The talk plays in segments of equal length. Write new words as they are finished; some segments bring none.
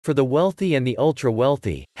For the wealthy and the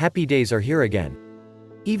ultra-wealthy, happy days are here again.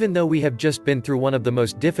 Even though we have just been through one of the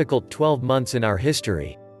most difficult 12 months in our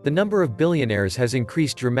history, the number of billionaires has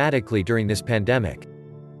increased dramatically during this pandemic.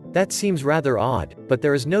 That seems rather odd, but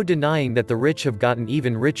there is no denying that the rich have gotten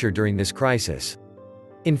even richer during this crisis.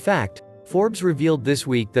 In fact, Forbes revealed this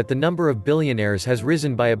week that the number of billionaires has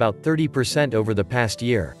risen by about 30% over the past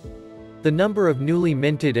year. The number of newly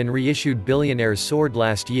minted and reissued billionaires soared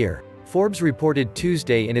last year, Forbes reported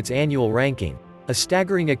Tuesday in its annual ranking, a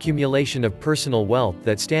staggering accumulation of personal wealth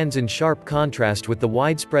that stands in sharp contrast with the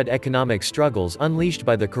widespread economic struggles unleashed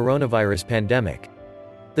by the coronavirus pandemic.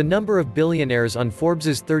 The number of billionaires on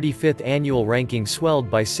Forbes's 35th annual ranking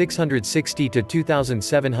swelled by 660 to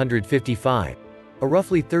 2,755, a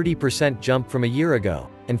roughly 30% jump from a year ago,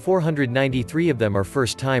 and 493 of them are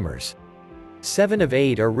first-timers. 7 of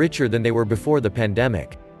 8 are richer than they were before the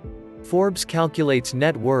pandemic. Forbes calculates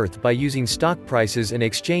net worth by using stock prices and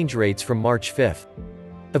exchange rates from March 5.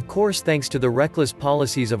 Of course, thanks to the reckless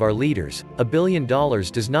policies of our leaders, $1 billion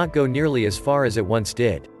does not go nearly as far as it once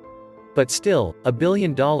did. But still, $1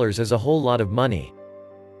 billion is a whole lot of money.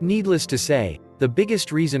 Needless to say, the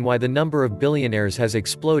biggest reason why the number of billionaires has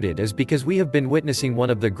exploded is because we have been witnessing one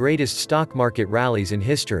of the greatest stock market rallies in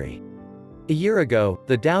history. A year ago,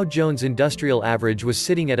 the Dow Jones Industrial Average was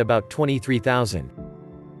sitting at about 23,000.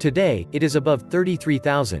 Today, it is above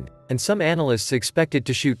 33,000, and some analysts expect it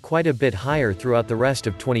to shoot quite a bit higher throughout the rest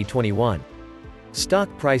of 2021. Stock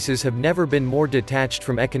prices have never been more detached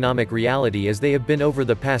from economic reality as they have been over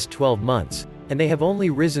the past 12 months, and they have only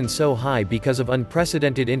risen so high because of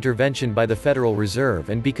unprecedented intervention by the Federal Reserve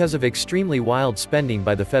and because of extremely wild spending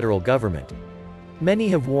by the federal government. Many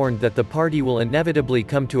have warned that the party will inevitably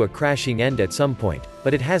come to a crashing end at some point,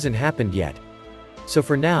 but it hasn't happened yet. So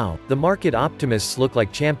for now, the market optimists look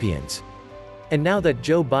like champions. And now that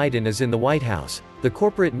Joe Biden is in the White House, the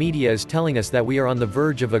corporate media is telling us that we are on the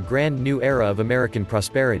verge of a grand new era of American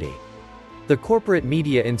prosperity. The corporate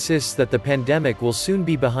media insists that the pandemic will soon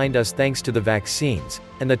be behind us thanks to the vaccines,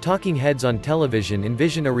 and the talking heads on television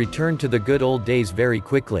envision a return to the good old days very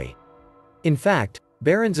quickly. In fact,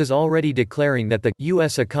 Barron's is already declaring that the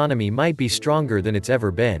U.S. economy might be stronger than it's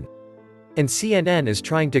ever been. And CNN is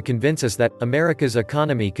trying to convince us that America's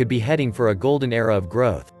economy could be heading for a golden era of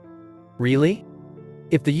growth. Really?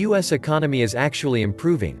 If the U.S. economy is actually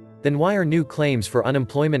improving, then why are new claims for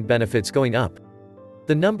unemployment benefits going up?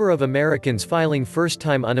 The number of Americans filing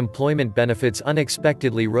first-time unemployment benefits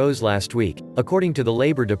unexpectedly rose last week, according to the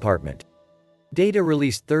Labor Department. Data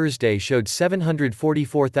released Thursday showed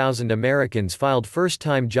 744,000 Americans filed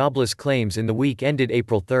first-time jobless claims in the week ended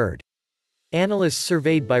April 3. Analysts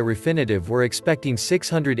surveyed by Refinitiv were expecting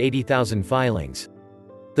 680,000 filings.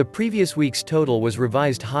 The previous week's total was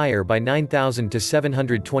revised higher by 9,000 to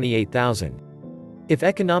 728,000. If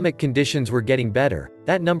economic conditions were getting better,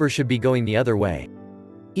 that number should be going the other way.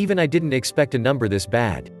 Even I didn't expect a number this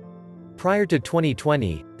bad. Prior to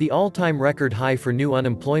 2020, the all-time record high for new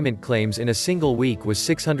unemployment claims in a single week was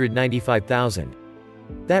 695,000.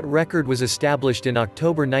 That record was established in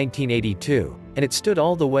October 1982, and it stood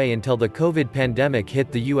all the way until the COVID pandemic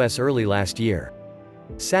hit the US early last year.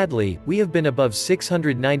 Sadly, we have been above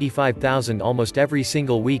 695,000 almost every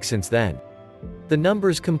single week since then. The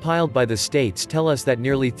numbers compiled by the states tell us that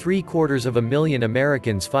nearly 750,000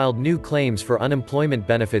 Americans filed new claims for unemployment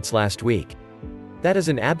benefits last week. That is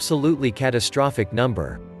an absolutely catastrophic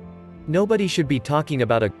number. Nobody should be talking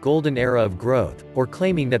about a golden era of growth, or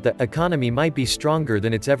claiming that the economy might be stronger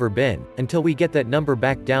than it's ever been, until we get that number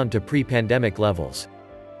back down to pre-pandemic levels.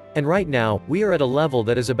 And right now, we are at a level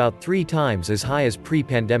that is about 3 times as high as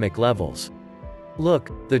pre-pandemic levels. Look,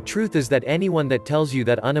 the truth is that anyone that tells you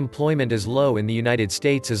that unemployment is low in the United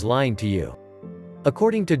States is lying to you.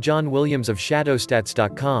 According to John Williams of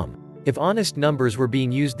shadowstats.com, if honest numbers were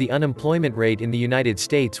being used, the unemployment rate in the United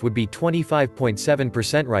States would be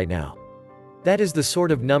 25.7% right now. That is the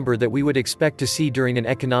sort of number that we would expect to see during an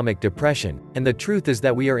economic depression, and the truth is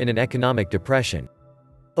that we are in an economic depression.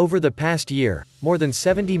 Over the past year, more than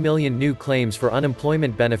 70 million new claims for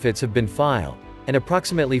unemployment benefits have been filed, and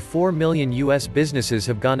approximately 4 million U.S. businesses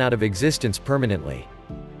have gone out of existence permanently.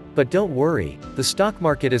 But don't worry, the stock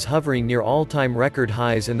market is hovering near all-time record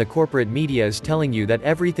highs and the corporate media is telling you that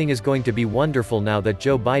everything is going to be wonderful now that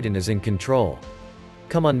Joe Biden is in control.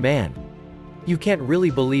 Come on, man. You can't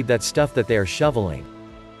really believe that stuff that they are shoveling.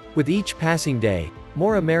 With each passing day,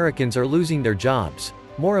 more Americans are losing their jobs,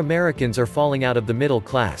 more Americans are falling out of the middle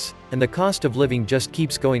class, and the cost of living just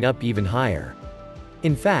keeps going up even higher.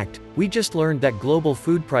 In fact, we just learned that global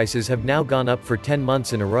food prices have now gone up for 10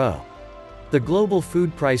 months in a row. The global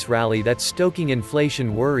food price rally that's stoking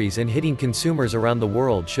inflation worries and hitting consumers around the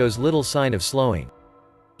world shows little sign of slowing.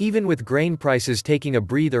 Even with grain prices taking a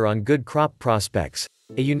breather on good crop prospects,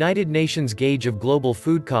 a United Nations gauge of global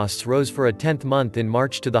food costs rose for a 10th month in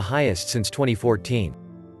March to the highest since 2014.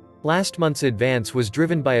 Last month's advance was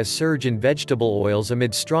driven by a surge in vegetable oils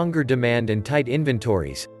amid stronger demand and tight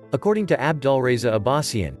inventories, according to Abdulreza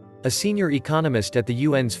Abbasian, a senior economist at the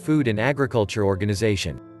UN's Food and Agriculture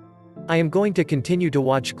Organization. I am going to continue to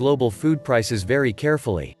watch global food prices very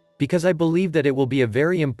carefully, because I believe that it will be a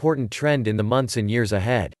very important trend in the months and years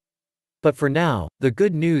ahead. But for now, the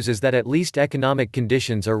good news is that at least economic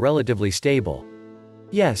conditions are relatively stable.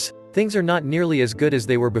 Yes, things are not nearly as good as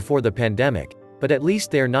they were before the pandemic, but at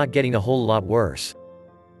least they are not getting a whole lot worse.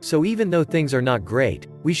 So even though things are not great,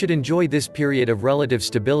 we should enjoy this period of relative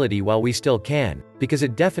stability while we still can, because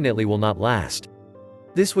it definitely will not last.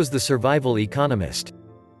 This was the Survival Economist.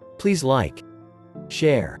 Please like,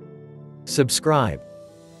 share, subscribe.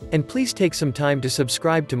 And please take some time to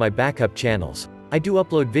subscribe to my backup channels. I do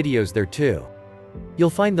upload videos there too.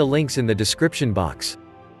 You'll find the links in the description box.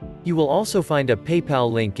 You will also find a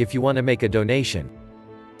PayPal link if you want to make a donation.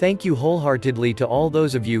 Thank you wholeheartedly to all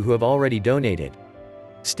those of you who have already donated.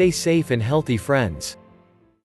 Stay safe and healthy, friends.